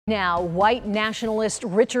Now, white nationalist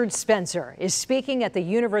Richard Spencer is speaking at the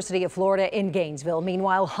University of Florida in Gainesville.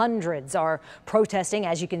 Meanwhile, hundreds are protesting,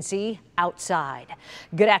 as you can see, outside.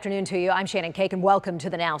 Good afternoon to you. I'm Shannon Cake, and welcome to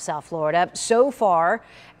the Now South Florida. So far,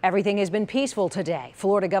 everything has been peaceful today.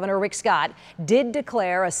 Florida Governor Rick Scott did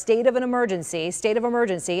declare a state of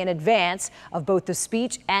emergency in advance of both the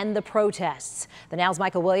speech and the protests. The Now's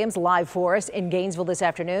Michael Williams live for us in Gainesville this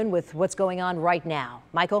afternoon with what's going on right now.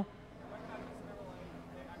 Michael?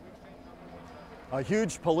 A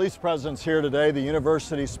huge police presence here today. The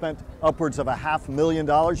university spent upwards of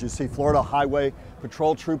 $500,000. You see Florida Highway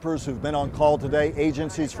Patrol troopers who've been on call today,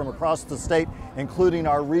 agencies from across the state, including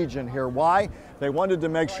our region here. Why? They wanted to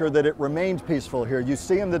make sure that it remained peaceful here. You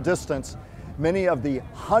see in the distance many of the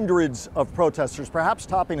hundreds of protesters, perhaps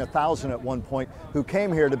topping 1,000 at one point, who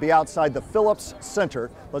came here to be outside the Phillips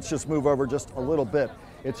Center. Let's just move over just a little bit.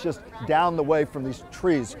 It's just down the way from these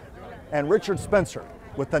trees. And Richard Spencer,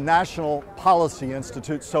 with the National Policy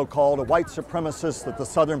Institute, so-called, a white supremacist that the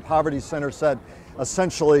Southern Poverty Center said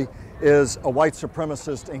essentially is a white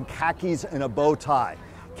supremacist in khakis and a bow tie,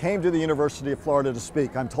 came to the University of Florida to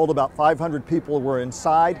speak. I'm told about 500 people were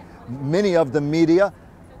inside, many of them media,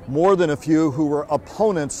 more than a few who were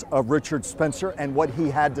opponents of Richard Spencer and what he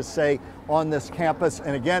had to say on this campus.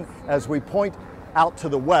 And again, as we point out to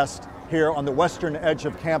the west, here on the western edge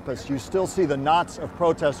of campus, you still see the knots of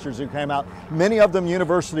protesters who came out, many of them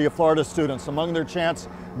University of Florida students. Among their chants,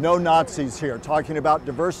 no Nazis here, talking about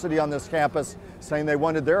diversity on this campus, saying they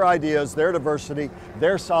wanted their ideas, their diversity,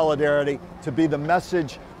 their solidarity to be the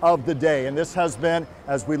message of the day. And this has been,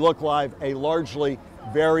 as we look live, a largely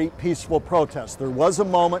very peaceful protest. There was a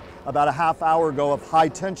moment about a half hour ago of high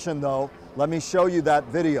tension, though. Let me show you that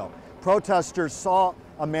video. Protesters saw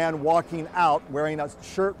a man walking out wearing a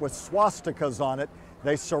shirt with swastikas on it.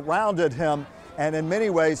 They surrounded him, and in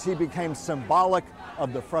many ways he became symbolic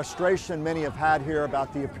of the frustration many have had here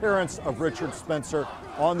about the appearance of Richard Spencer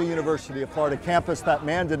on the University of Florida campus. That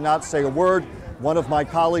man did not say a word. One of my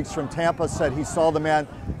colleagues from Tampa said he saw the man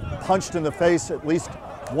punched in the face at least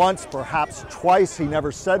once, perhaps twice. He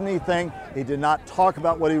never said anything. He did not talk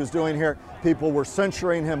about what he was doing here. People were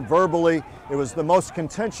censuring him verbally. It was the most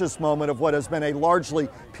contentious moment of what has been a largely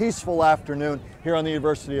peaceful afternoon here on the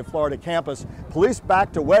University of Florida campus. Police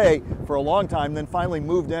backed away for a long time, then finally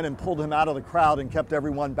moved in and pulled him out of the crowd and kept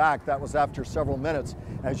everyone back. That was after several minutes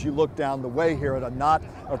as you look down the way here at a knot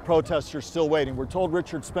of protesters still waiting. We're told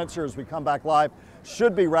Richard Spencer, as we come back live,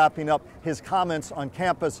 should be wrapping up his comments on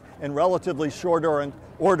campus in relatively short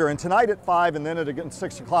order. And tonight at 5 and then at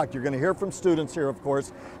 6 o'clock, you're going to hear from students here, of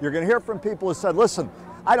course. You're going to hear from people who said, listen,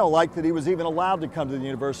 I don't like that he was even allowed to come to the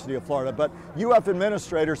University of Florida, but UF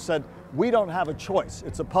administrators said, we don't have a choice.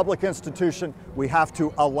 It's a public institution. We have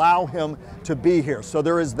to allow him to be here. So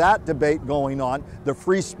there is that debate going on, the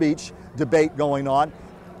free speech debate going on.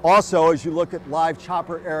 Also, as you look at live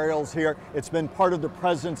chopper aerials here, it's been part of the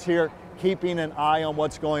presence here, keeping an eye on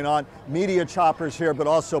what's going on. Media choppers here, but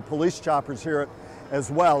also police choppers here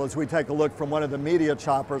as well, as we take a look from one of the media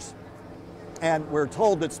choppers. And we're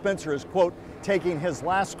told that Spencer is, quote, taking his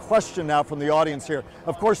last question now from the audience here.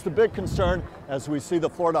 Of course, the big concern, as we see the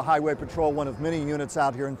Florida Highway Patrol, one of many units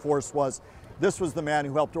out here in force, was this was the man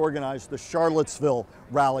who helped organize the Charlottesville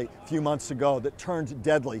rally a few months ago that turned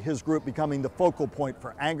deadly, his group becoming the focal point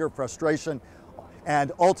for anger, frustration,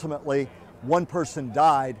 and ultimately one person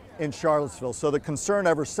died in Charlottesville. So the concern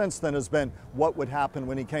ever since then has been what would happen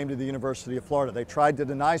when he came to the University of Florida. They tried to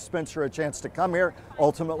deny Spencer a chance to come here,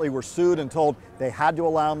 ultimately were sued and told they had to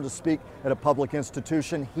allow him to speak at a public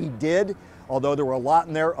institution. He did, although there were a lot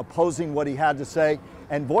in there opposing what he had to say,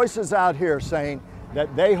 and voices out here saying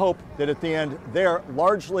that they hope that at the end their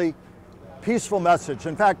largely peaceful message,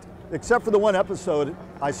 in fact, except for the one episode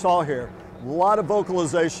I saw here, a lot of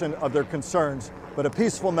vocalization of their concerns, but a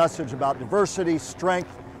peaceful message about diversity,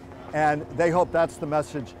 strength, and they hope that's the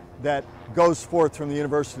message that goes forth from the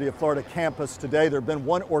University of Florida campus today. There have been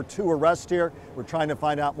 1 or 2 arrests here. We're trying to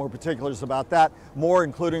find out more particulars about that, more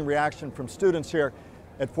including reaction from students here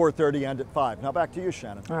at 4:30 and at 5. Now back to you,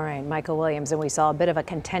 Shannon. All right, Michael Williams, and we saw a bit of a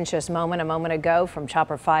contentious moment a moment ago from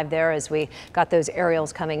Chopper 5 there as we got those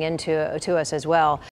aerials coming into to us as well.